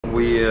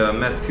we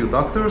met few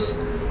doctors.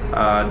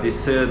 They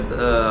said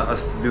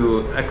us to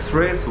do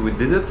X-ray, so we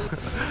did it.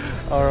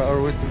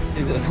 Or we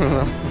succeeded.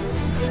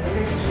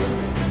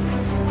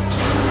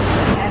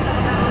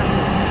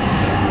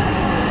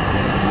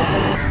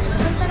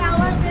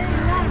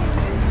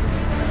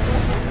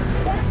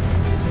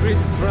 Street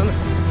run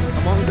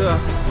among the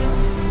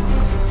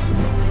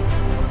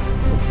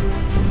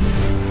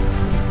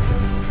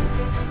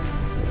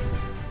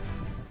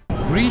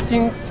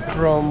greetings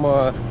from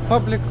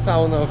public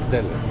sauna of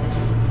Delhi.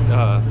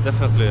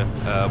 Definitely,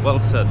 well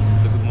said.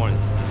 Good morning.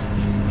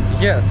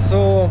 Yeah,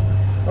 so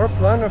our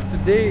plan of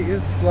today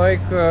is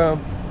like a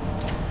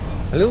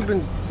little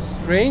bit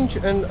strange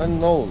and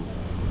unknown.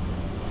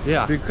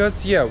 Yeah.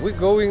 Because yeah, we're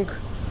going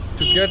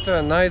to get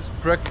a nice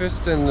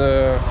breakfast in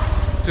a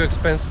too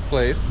expensive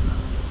place.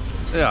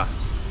 Yeah.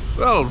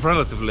 Well,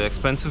 relatively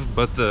expensive,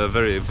 but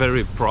very,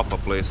 very proper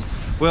place.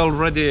 We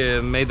already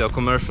made a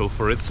commercial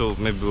for it, so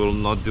maybe we'll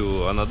not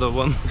do another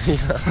one.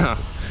 Yeah.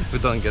 We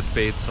don't get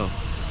paid, so.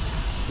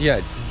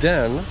 Yeah,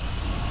 then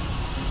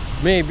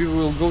maybe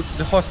we'll go to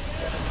the hospital.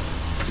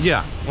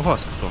 Yeah, a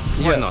hospital.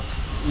 Why not?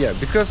 Yeah,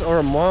 because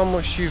our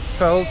mom, she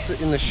felt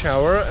in the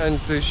shower and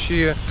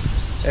she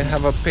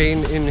have a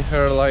pain in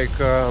her like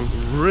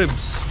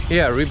ribs.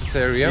 Yeah, ribs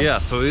area. Yeah,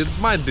 so it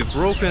might be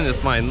broken,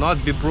 it might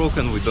not be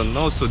broken, we don't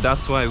know. So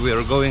that's why we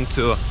are going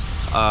to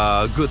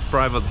a good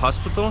private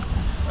hospital,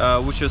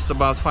 which is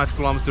about 5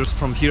 kilometers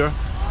from here.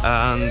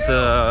 And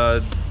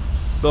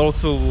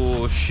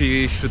also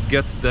she should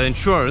get the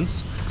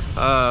insurance.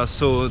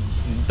 So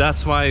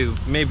that's why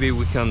maybe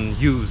we can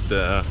use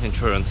the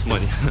insurance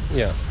money.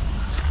 Yeah,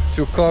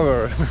 to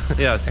cover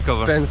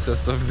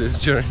expenses of this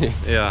journey.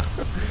 Yeah.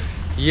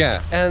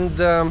 Yeah, and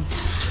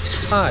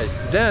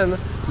then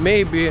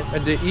maybe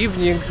at the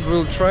evening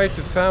we'll try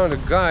to find a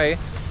guy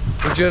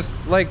who just,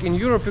 like in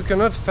Europe you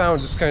cannot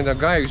find this kind of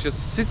guy who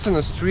just sits in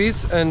the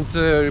streets and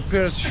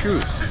repairs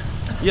shoes.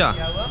 Yeah.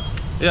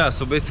 Yeah,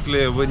 so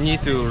basically we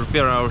need to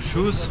repair our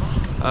shoes.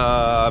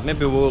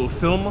 Maybe we'll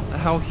film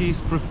how he's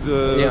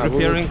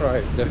repairing,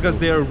 because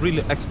they are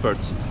really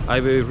experts. I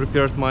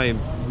repaired my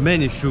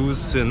many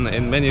shoes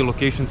in many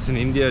locations in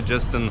India,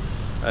 just in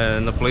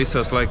the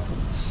places like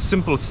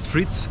simple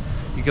streets.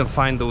 You can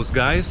find those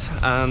guys,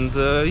 and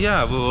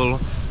yeah,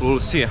 we'll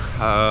see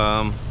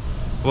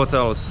what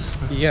else.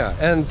 Yeah,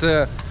 and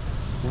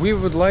we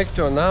would like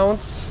to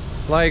announce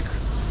like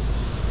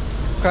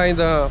kind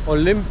of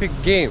Olympic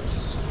Games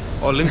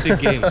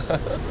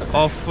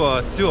of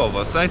 2 of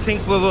us. I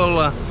think we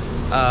will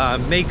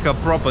make a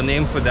proper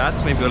name for that,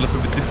 maybe a little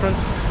bit different,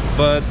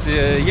 but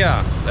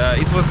yeah,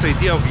 it was an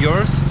idea of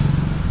yours.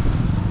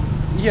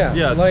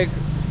 Yeah,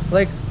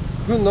 like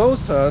who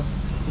knows us,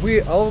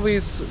 we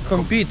always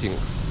competing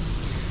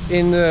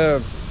in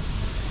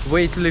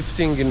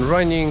weightlifting, in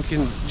running,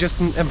 in just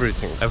in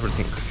everything.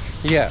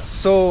 Yeah,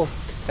 so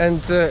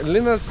and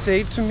Lina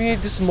said to me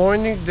this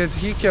morning that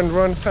he can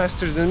run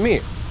faster than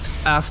me.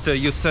 After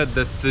you said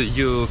that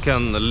you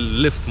can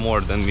lift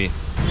more than me.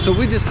 So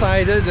we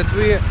decided that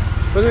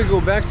when we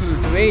go back to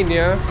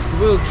Lithuania,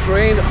 we'll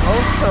train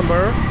all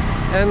summer,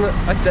 and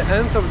at the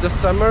end of the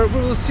summer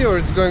we will see, or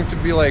it's going to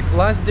be like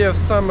last day of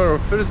summer or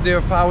first day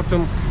of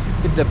autumn,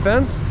 it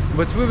depends,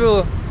 but we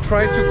will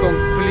try to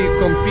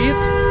compete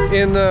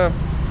in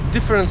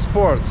different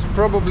sports.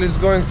 Probably it's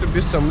going to be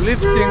some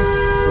lifting,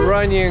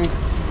 running,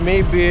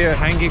 maybe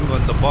hanging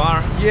on the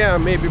bar. Yeah,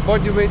 maybe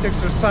body weight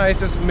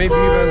exercises, maybe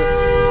even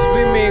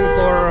swimming,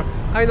 or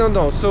I don't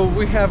know. So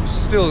we have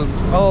still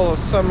all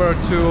summer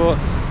to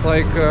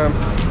like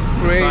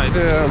create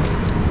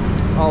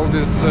all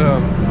this.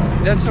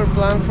 That's our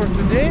plan for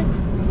today.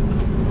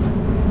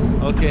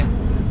 Okay.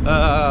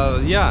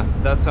 Yeah,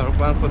 that's our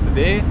plan for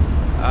today.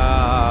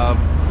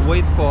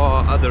 Wait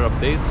for other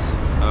updates.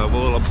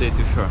 We'll update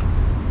you, sure.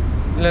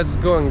 Let's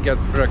go and get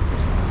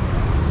breakfast.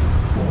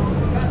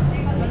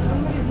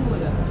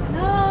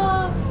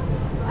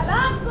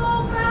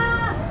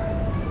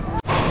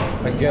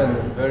 Again,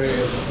 very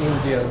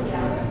Indian.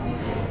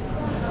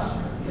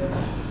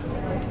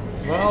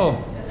 Wow,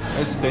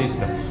 it's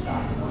tasty.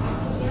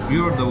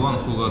 You're the one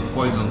who got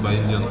poisoned by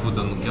Indian food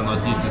and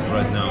cannot eat it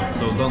right now,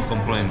 so don't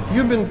complain.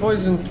 You've been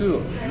poisoned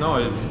too. No,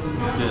 I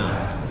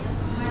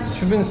didn't.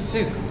 You've been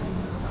sick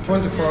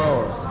 24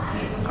 hours.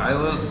 I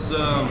was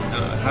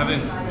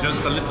having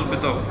just a little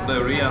bit of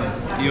diarrhea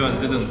and even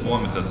didn't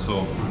vomit it,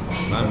 so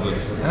I'm good.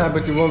 Ah,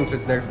 but you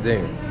vomited next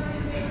day.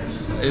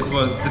 It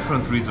was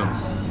different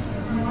reasons.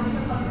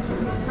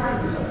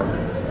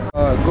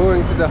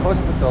 Going to the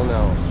hospital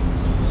now.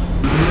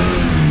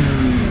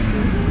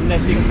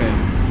 Nothing bad.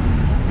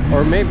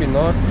 Or maybe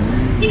not.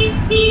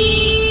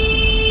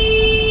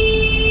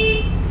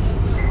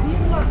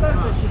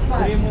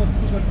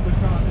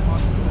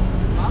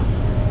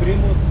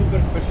 Primus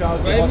super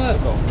specialty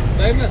hospital.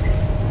 Primus?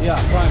 Yeah,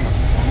 Primus.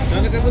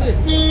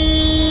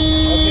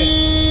 Okay.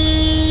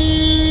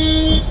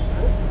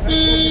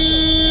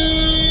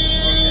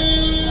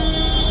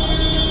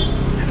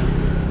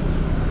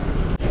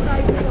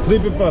 Three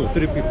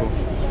people.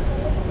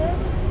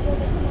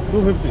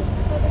 250.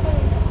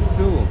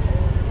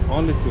 2.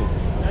 Only 2. Okay.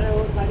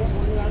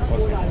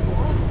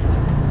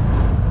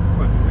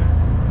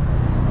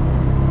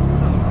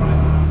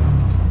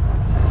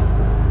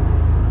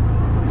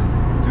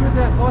 To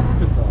the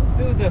hospital.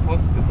 To the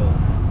hospital.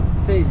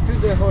 Say to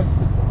the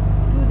hospital.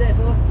 To the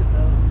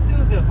hospital. To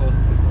the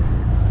hospital.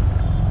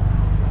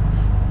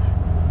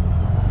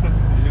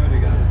 Žiūri,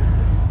 geras.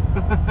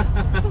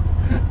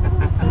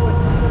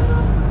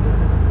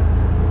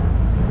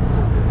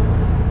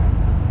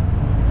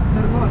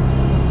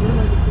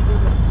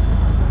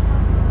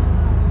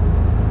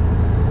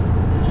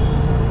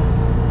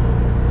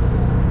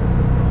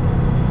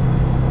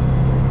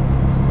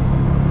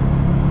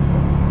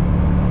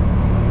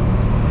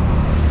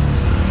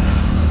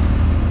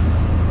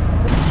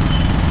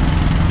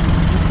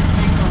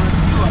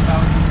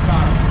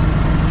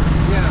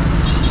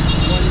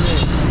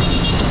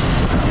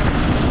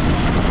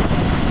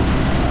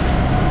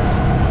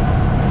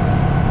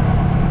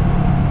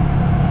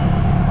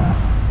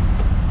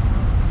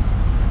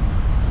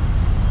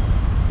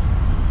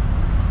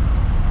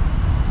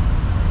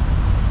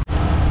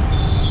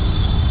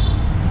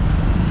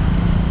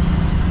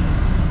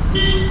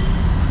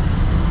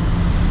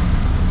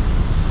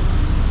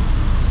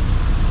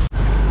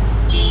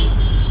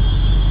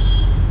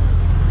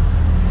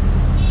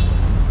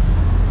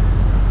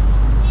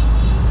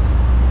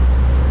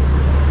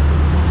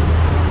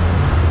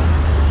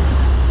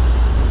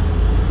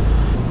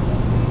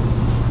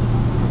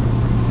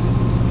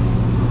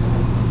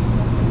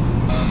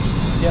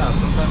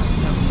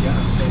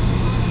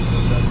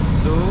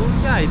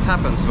 It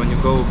happens when you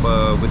go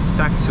with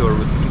taxi or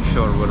with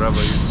rickshaw or wherever,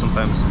 you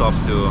sometimes stop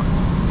to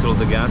fill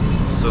the gas.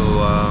 So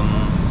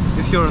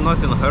if you're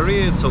not in a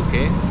hurry, it's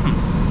okay.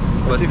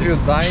 But if you're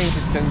dying,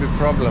 it can be a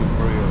problem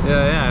for you.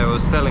 Yeah, I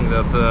was telling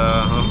that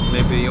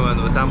maybe you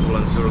and with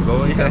ambulance you were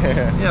going.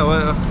 Yeah,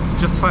 well,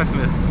 just 5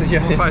 minutes.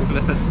 5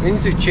 minutes. We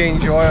need to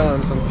change oil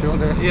and some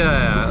filters.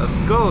 Yeah,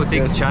 go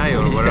take chai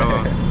or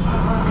whatever.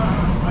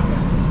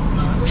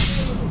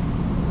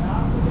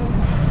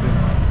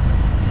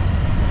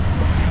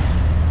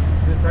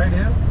 Right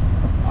here?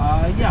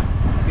 Yeah,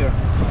 here.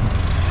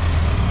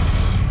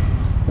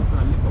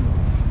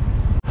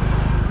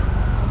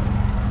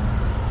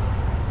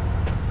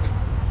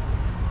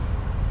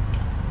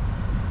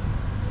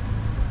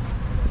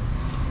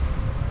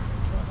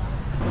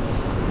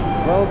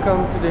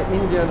 Welcome to the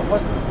Indian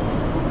hospital.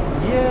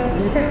 Yeah.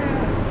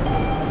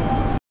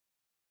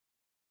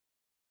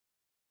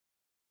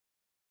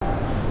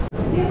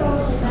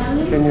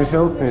 Can you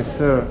help me,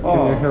 sir?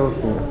 Can you help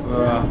me?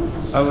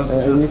 I was just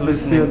I need to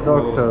listening. see a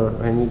doctor.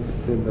 I need to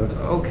see a doctor.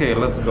 Okay,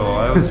 let's go.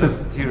 I was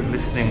just here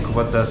listening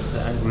what that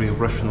angry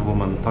Russian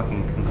woman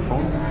talking on the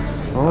phone.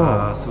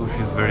 So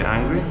she's very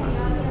angry.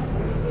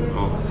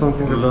 Oh,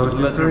 Something about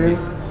Ukraine?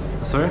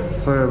 Sorry?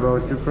 Sorry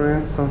about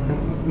Ukraine, something?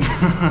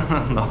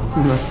 No.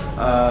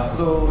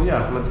 So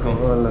yeah, let's go.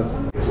 Let's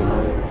go.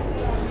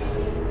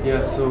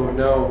 Yeah, so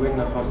now we're in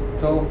the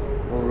hospital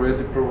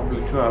already,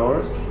 probably 2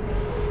 hours.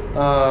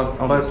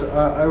 But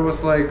I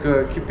was like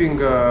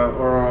keeping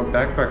our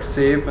backpack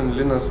safe, and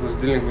Linus was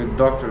dealing with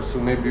doctors, so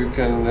maybe you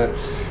can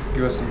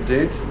give us a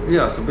date.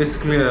 Yeah, so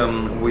basically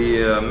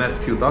we met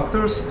few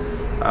doctors.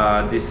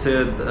 They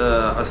said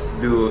us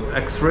to do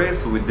x-ray,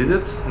 so we did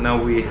it.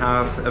 Now we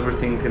have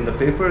everything in the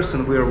papers,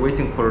 and we are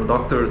waiting for a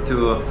doctor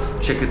to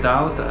check it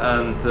out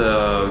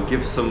and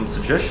give some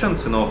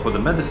suggestions, you know, for the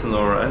medicine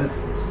or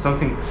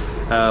something.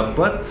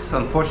 But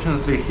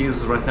unfortunately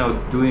he's right now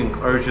doing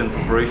urgent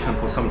operation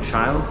for some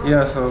child.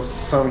 Yeah, so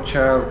some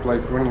child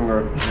like running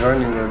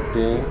a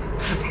day.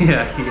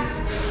 Yeah, he is.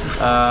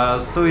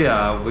 So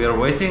yeah, we are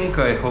waiting.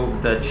 I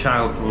hope that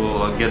child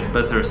will get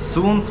better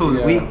soon, so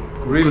we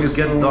really could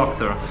get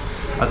doctor.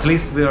 At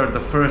least we are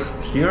the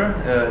first here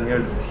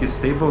near his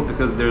table,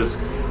 because there's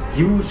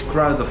huge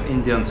crowd of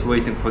Indians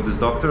waiting for this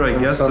doctor, I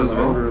guess, as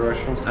well.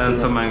 And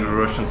some angry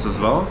Russians as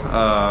well.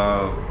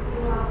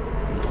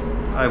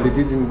 They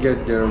didn't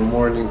get their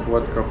morning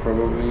vodka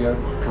probably yet.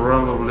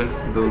 Probably,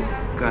 those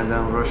kind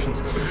of Russians.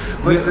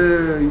 But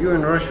you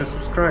in Russia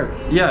subscribe.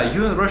 Yeah,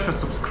 you in Russia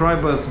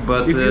subscribe us,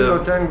 but if you're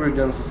not angry,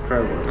 then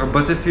subscribe us.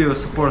 But if you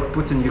support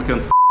Putin, you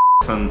can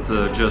and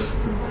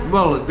just,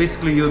 well,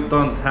 basically you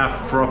don't have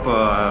proper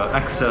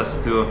access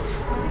to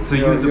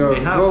YouTube.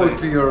 They have, go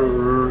to your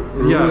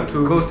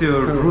YouTube. Go to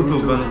your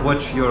YouTube and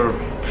watch your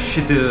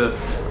shitty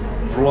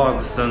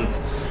vlogs and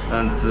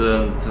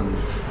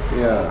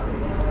yeah.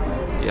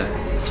 Yes.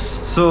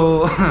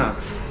 So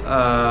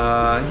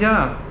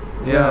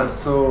yeah,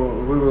 so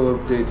we will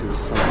update you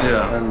soon.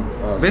 Yeah. And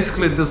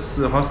basically this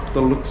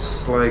hospital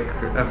looks like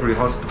every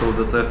hospital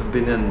that I've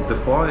been in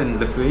before in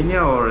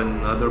Lithuania or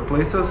in other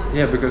places.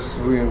 Yeah, because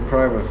we're in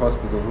private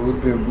hospital. It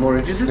would be more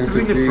interesting. Is it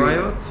really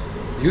private?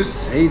 You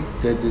say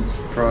that it's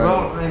private.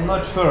 Well, I'm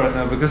not sure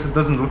because it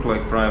doesn't look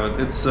like private.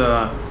 It's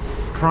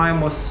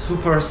Primus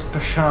Super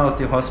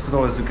Specialty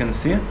Hospital, as you can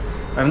see.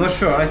 I'm not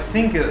sure. I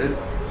think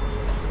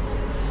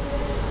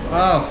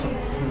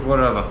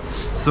whatever.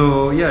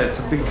 So yeah, it's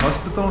a big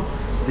hospital.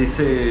 They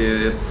say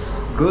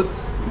it's good,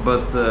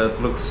 but it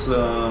looks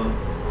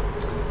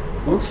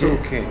Looks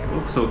okay.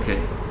 Looks okay.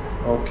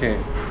 Okay.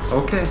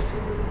 Okay.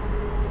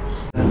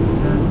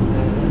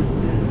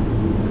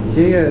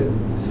 Yeah,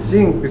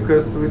 sing,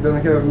 because we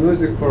don't have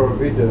music for our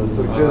video,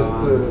 so just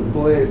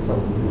play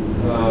some.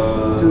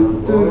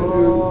 Do, do,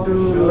 do,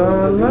 do,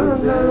 la, la,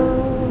 la.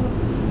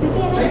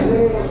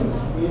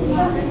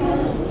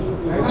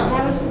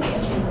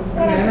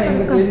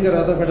 Clean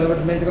करा था फटाफट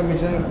melt का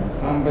mission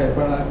काम पे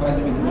 5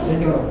 minute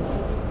change करो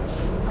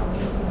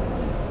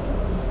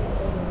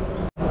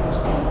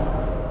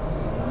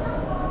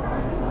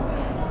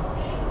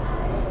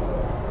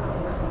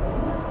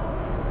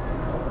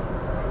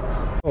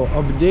Oh,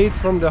 update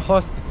from the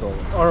hospital.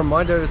 Our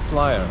mother is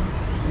liar.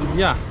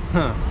 Yeah.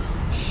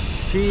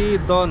 She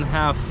don't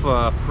have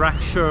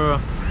fracture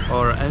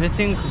or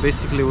anything.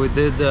 Basically, we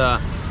did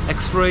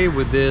X-ray,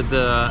 we did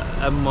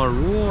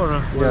MRU,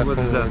 or what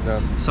is that? Like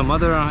that? Some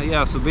other,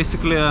 yeah. So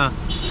basically,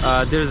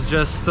 there's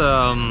just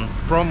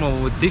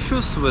problem with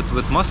tissues,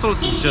 with muscles.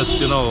 Just,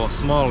 you know,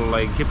 small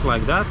like hit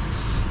like that,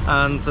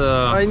 and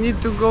I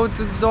need to go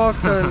to the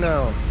doctor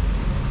now.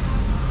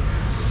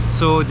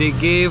 so they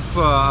gave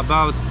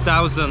about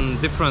 1,000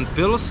 different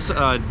pills,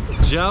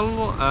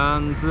 gel,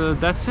 and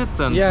that's it.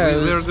 And Yeah,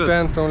 we're we good.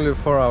 spent only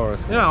 4 hours.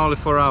 Yeah, only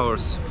 4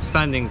 hours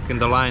standing in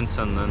the lines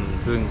and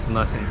doing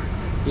nothing.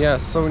 Yeah,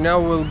 so now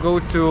we'll go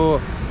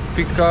to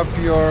pick up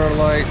your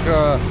like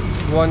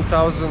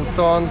 1,000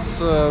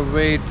 tons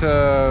weight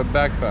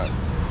backpack.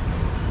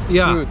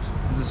 Yeah,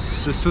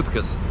 Suit.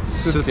 suitcase,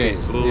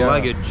 Suitcase, yeah.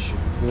 luggage,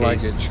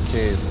 Luggage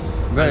case.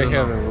 Very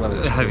heavy.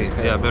 luggage. Heavy,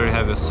 yeah, very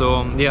heavy.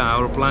 So yeah,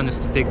 our plan is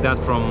to take that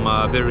from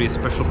a very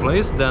special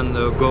place, then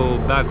go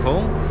back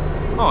home.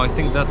 Oh, I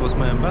think that was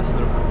my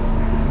ambassador.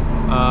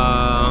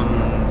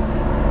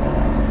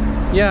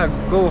 Yeah,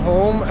 go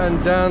home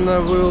and then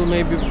we'll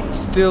maybe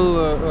still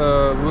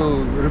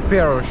we'll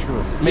repair our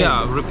shoes. Maybe.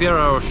 Yeah, repair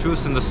our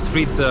shoes in the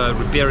street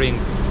repairing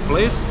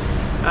place,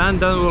 and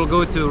then we'll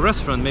go to a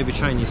restaurant, maybe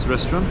Chinese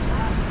restaurant.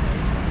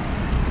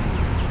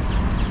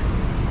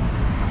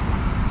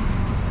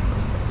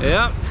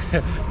 Yeah,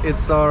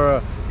 It's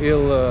our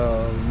ill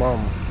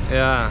mom.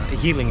 yeah,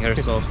 healing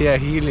herself. Yeah,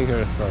 healing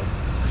herself.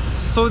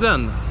 So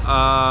then,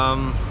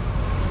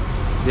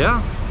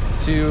 yeah,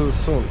 See you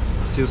soon.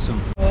 see you soon.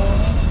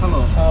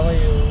 Hello, how are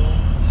you?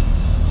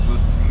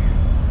 Good.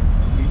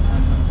 Please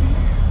handle me.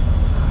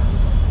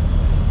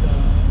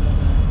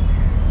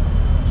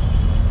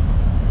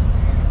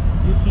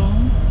 You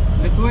from?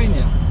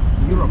 Lithuania,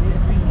 Europe.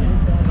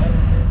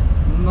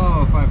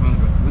 No,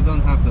 500. We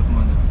don't have that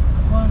money.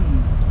 One.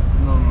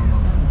 No, no, no.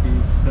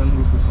 10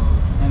 rupees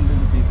only. 100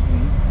 rupees,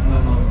 please. No,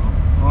 no,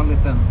 no. Only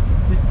 10.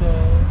 Sister.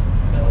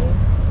 No.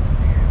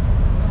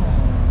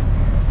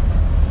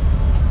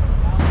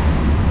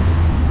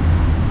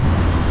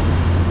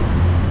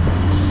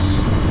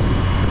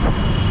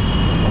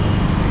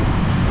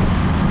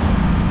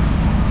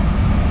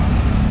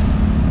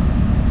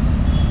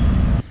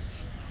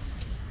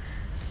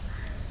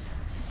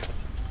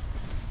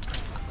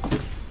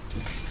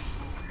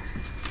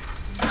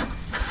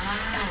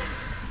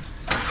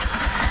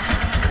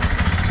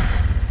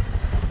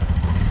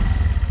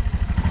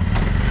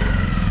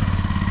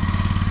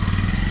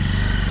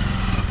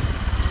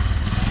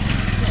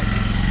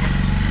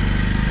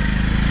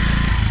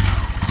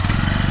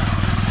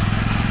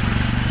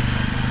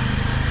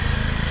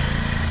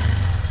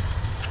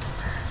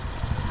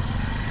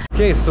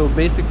 Okay, so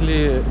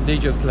basically they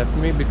just left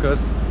me because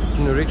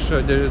in the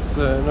rickshaw there is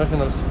not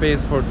enough space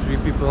for 3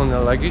 people in the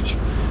luggage,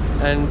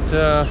 and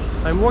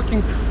I'm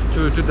walking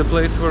to the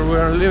place where we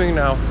are living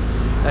now,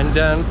 and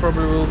then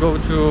probably we'll go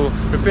to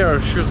repair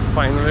our shoes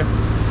finally.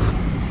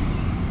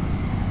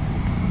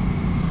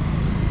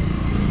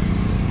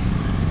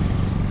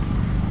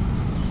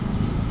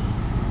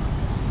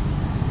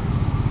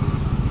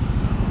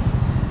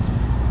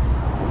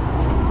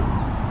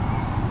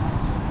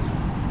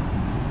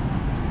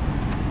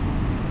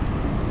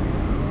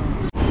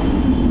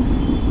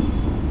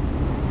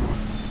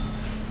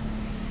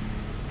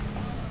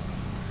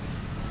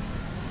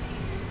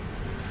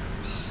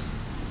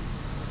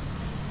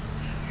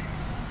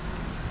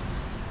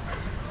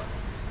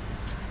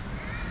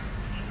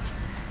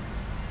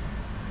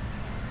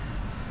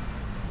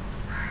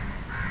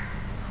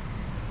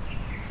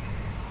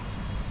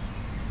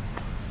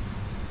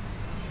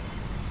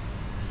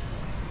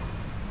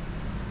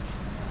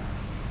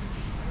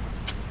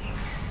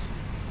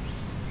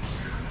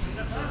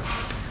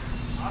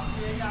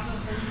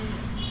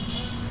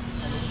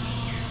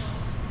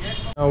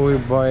 Now we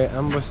by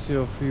Embassy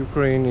of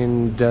Ukraine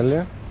in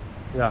Delhi.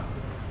 Yeah.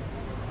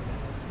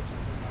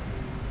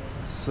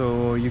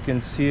 So you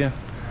can see,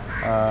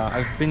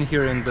 I've been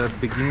here in the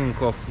beginning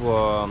of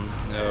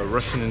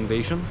Russian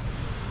invasion.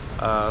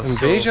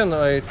 Invasion?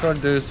 I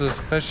thought there's a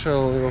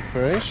special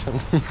operation.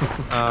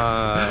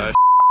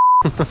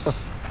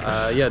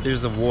 Yeah,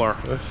 there's a war,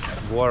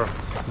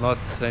 not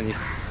any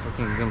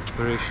fucking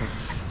inspiration.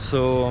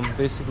 So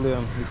basically,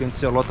 you can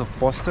see a lot of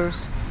posters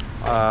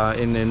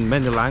in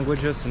many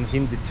languages, in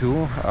Hindi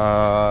too,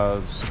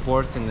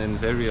 supporting in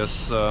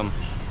various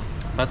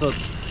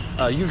methods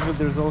Usually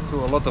there's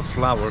also a lot of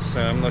flowers.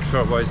 I'm not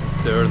sure why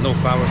there are no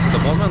flowers at the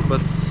moment,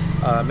 but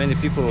many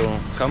people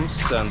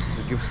comes and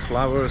gives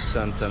flowers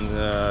and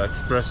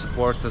express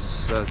support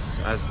as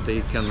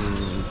they can.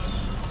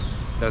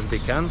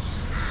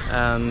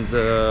 And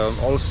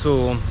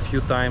also a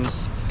few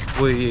times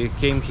we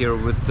came here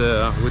with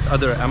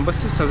other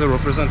embassies, as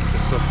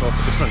representatives of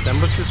different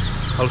embassies.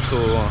 Also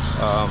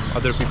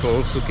other people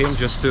also came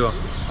just to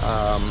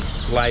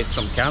light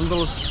some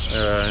candles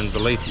in the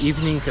late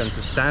evening and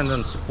to stand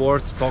and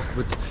support, talk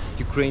with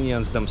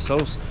Ukrainians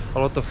themselves. A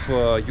lot of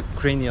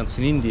Ukrainians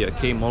in India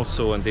came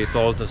also, and they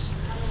told us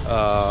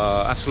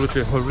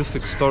absolutely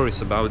horrific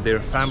stories about their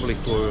family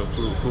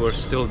who are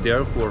still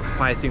there, who are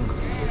fighting,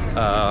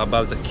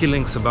 about the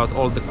killings, about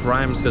all the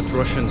crimes that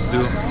Russians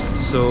do.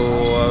 So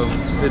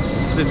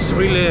it's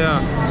really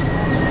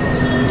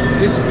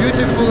it's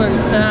beautiful and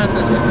sad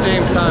at the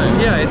same time.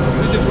 Yeah, it's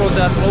beautiful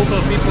that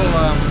local people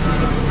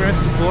express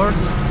support.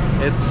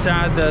 It's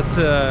sad that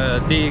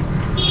these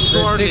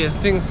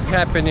things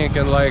happening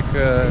in like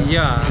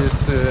this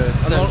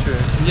century.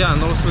 Yeah,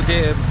 and also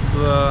they,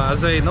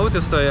 as I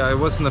noticed, I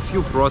was in a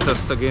few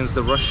protests against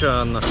the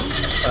Russian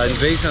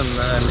invasion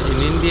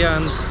in India,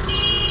 and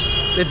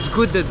it's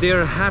good that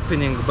they're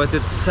happening, but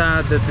it's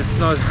sad that it's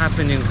not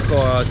happening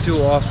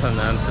too often,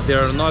 and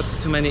there are not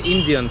too many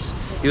Indians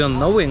even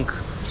knowing.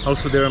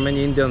 Also, there are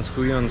many Indians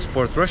who even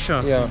support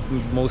Russia,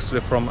 mostly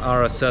from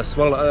RSS.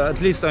 Well,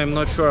 at least I'm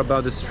not sure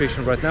about the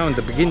situation right now. In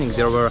the beginning,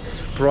 there were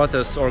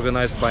protests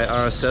organized by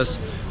RSS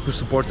who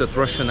supported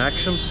Russian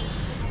actions,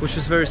 which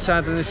is very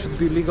sad, and it should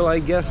be legal, I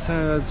guess.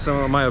 It's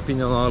my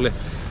opinion only.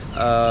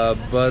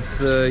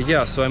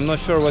 Yeah, so I'm not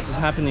sure what is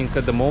happening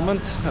at the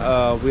moment.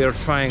 We are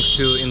trying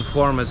to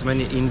inform as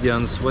many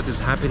Indians what is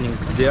happening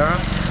there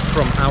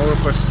from our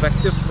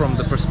perspective, from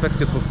the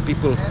perspective of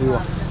people who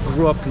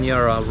grew up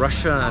near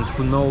Russia and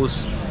who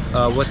knows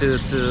what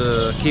it's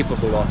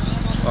capable of,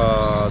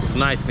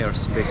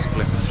 nightmares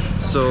basically.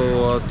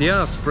 So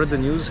yeah, spread the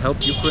news,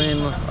 help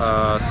Ukraine,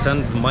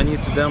 send money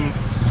to them.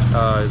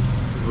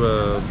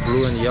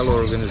 Blue and Yellow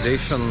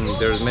organization,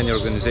 there's many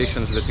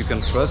organizations that you can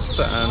trust,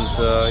 and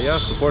yeah,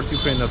 support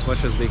Ukraine as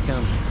much as they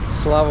can.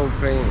 Slava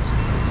Ukraine.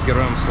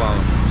 Героям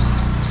слава.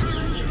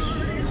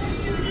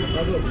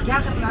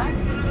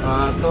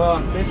 तो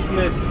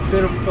basically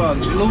सिर्फ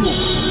glue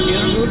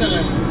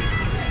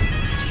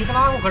कितना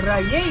वो खड़ रहा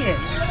है यही है?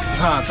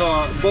 हाँ, तो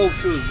both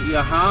shoes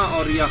यहाँ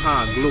और यहाँ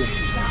glue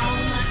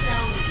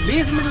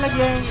 20 मिनट लग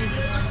जाएंगे.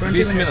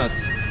 20 minutes.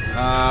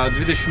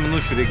 20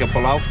 minut reikia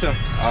palaukti.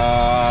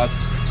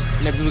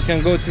 Maybe we can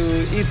go to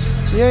eat.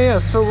 Yeah,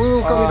 so we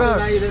will come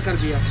back. इधर कर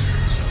दिया.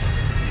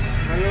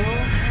 हेलो.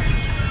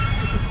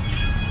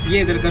 ये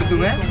इधर कर दूँ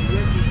मैं.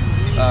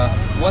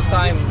 What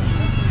time?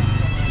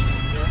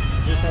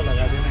 ऐसा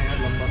लगा देना यार,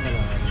 लंबा सा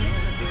लगा देना.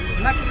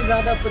 ना कि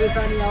ज़्यादा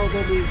परेशानी आओ तो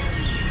भी.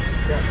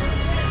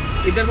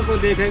 इधर तो कोई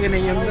देखेगा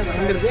नहीं,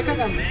 अंदर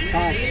देखेगा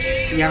साफ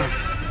यहाँ.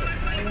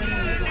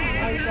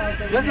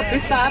 बस तो फिर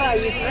सारा है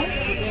इसमें.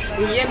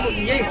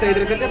 ये इस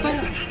इधर कर देता हूँ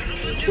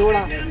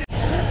चौड़ा.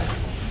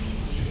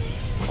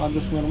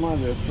 Адрес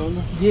нормальный,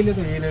 правда? ये ले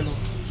लो.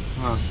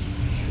 हाँ.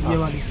 ये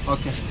वाली.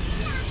 Okay.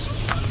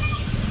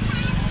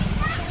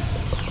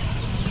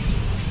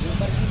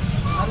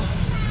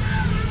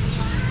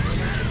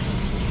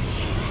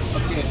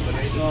 Okay.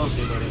 So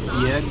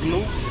ये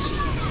glue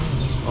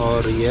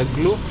और ये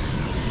glue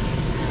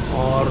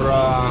और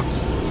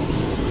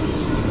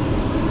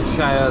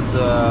शायद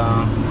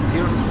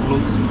here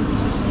glue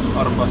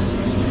और बस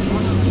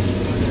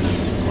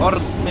और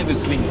maybe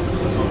cleaning.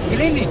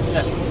 Cleaning?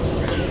 Yeah.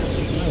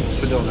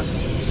 Придумано.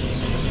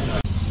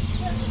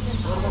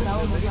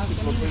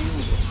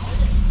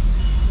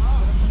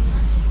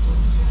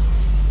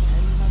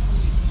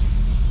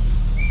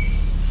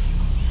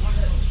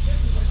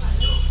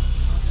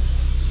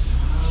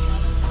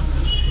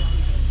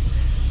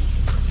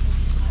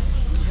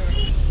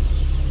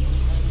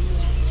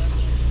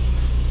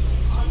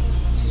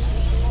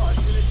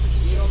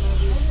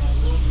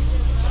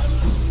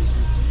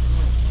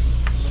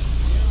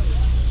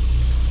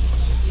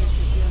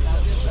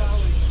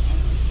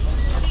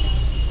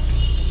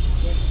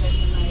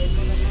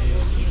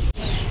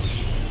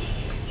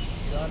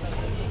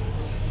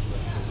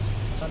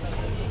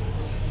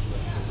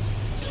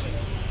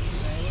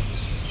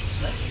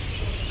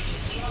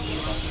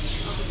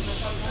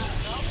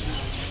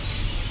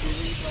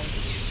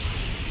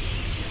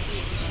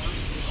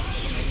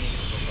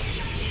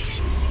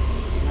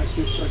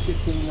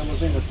 Практически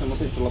неможливо, що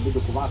мотить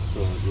лабуду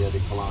куваксу, я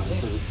рекламую,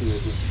 це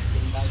засіяти.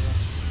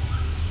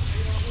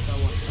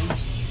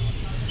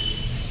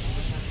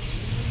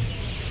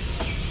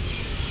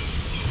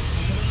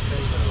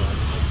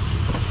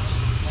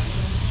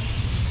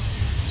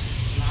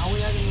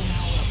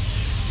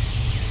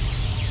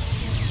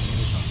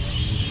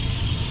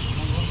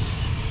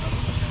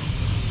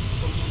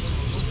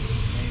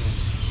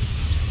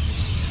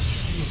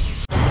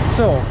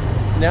 So,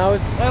 now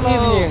it's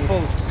evening.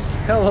 Folks.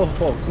 Hello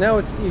folks, now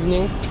it's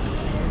evening,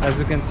 As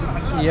you can see.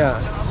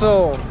 yeah,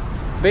 so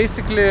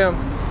basically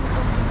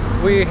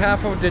we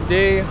half of the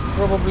day,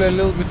 probably a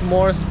little bit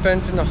more,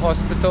 spent in a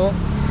hospital.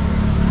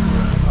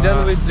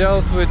 Then we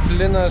dealt with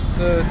Lina's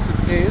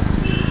suitcase.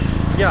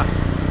 Yeah,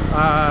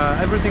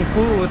 everything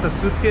cool with the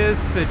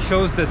suitcase. It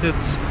shows that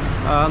it's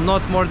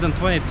not more than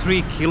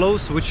 23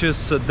 kilos, which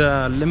is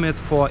the limit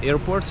for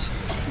airports.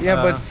 Yeah,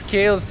 but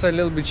scale's a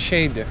little bit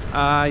shady.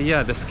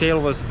 Yeah, the scale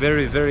was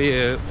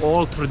very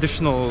old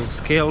traditional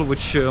scale,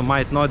 which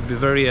might not be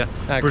very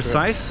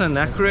precise and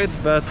accurate,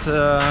 but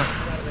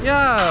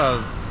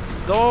yeah,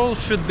 all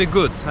should be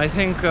good. I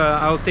think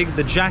I'll take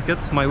the jacket,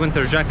 my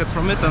winter jacket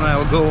from it, and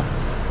I'll go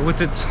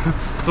with it.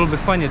 It will be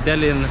funny,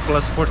 Delhi in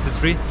plus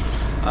 43.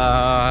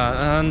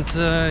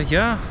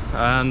 Yeah,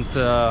 and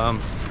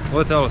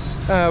what else?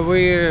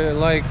 We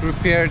like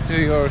repaired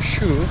your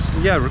shoes.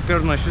 Yeah,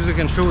 repaired my shoes. You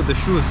can show the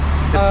shoes.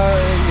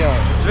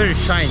 Yeah, it's very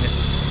shiny.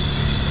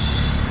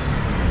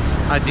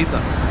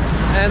 Adidas.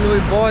 And we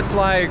bought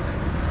like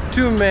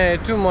too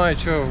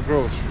much of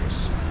groceries.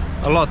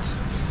 A lot.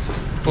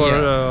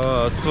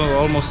 For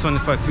almost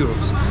 25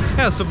 euros.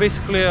 Yeah, so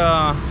basically,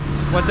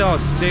 what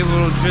else? They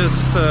will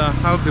just,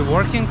 I'll be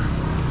working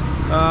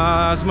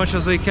as much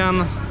as I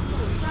can.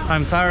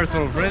 I'm tired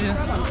already.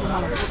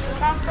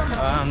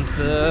 And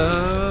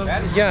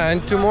yeah,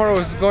 and tomorrow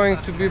is going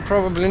to be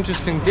probably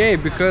interesting day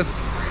because,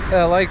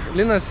 like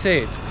Lina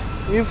said,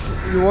 if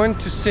you want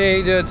to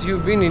say that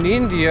you've been in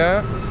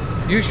India,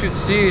 you should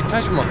see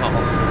Taj Mahal.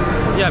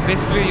 Yeah,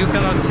 basically you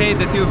cannot say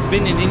that you've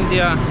been in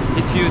India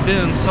if you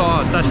didn't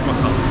saw Taj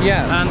Mahal.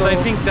 Yeah, and so I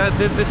think that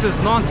this is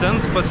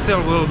nonsense, but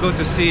still we'll go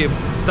to see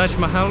Taj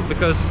Mahal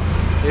because,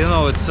 you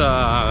know, it's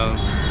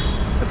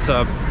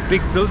a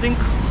big building,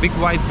 big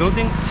white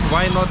building.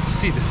 Why not to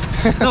see this?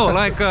 No,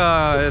 like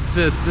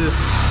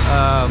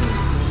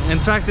in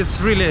fact,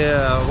 it's really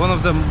one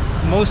of the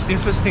most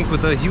interesting,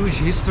 with a huge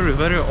history,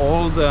 very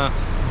old,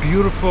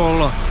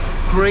 beautiful,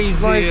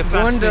 crazy, it's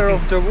like wonder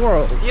of the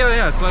world.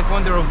 Yeah, it's like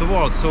wonder of the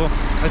world. So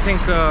I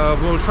think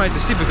we'll try to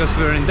see, because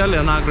we're in Delhi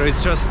and Agra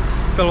is just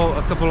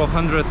a couple of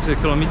 100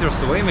 kilometers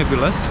away, maybe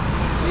less.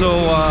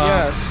 So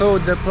yeah, so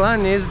the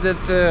plan is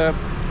that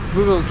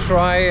we will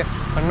try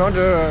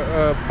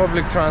another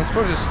public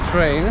transport, is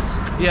trains.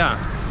 Yeah,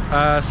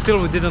 still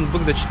we didn't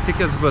book the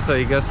tickets, but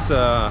I guess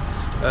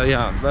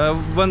yeah,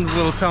 when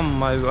will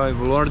come I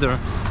will order,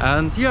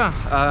 and yeah,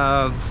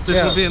 it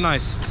will be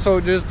nice. So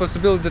there's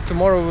possibility that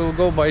tomorrow we'll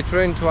go by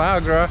train to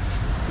Agra.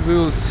 We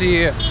will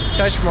see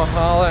Taj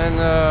Mahal, and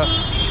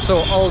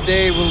so all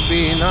day will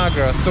be in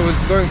Agra. So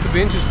it's going to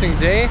be interesting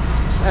day,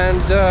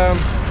 and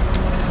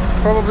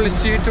probably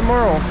see you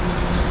tomorrow.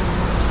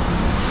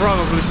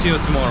 Probably see you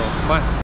tomorrow. Bye.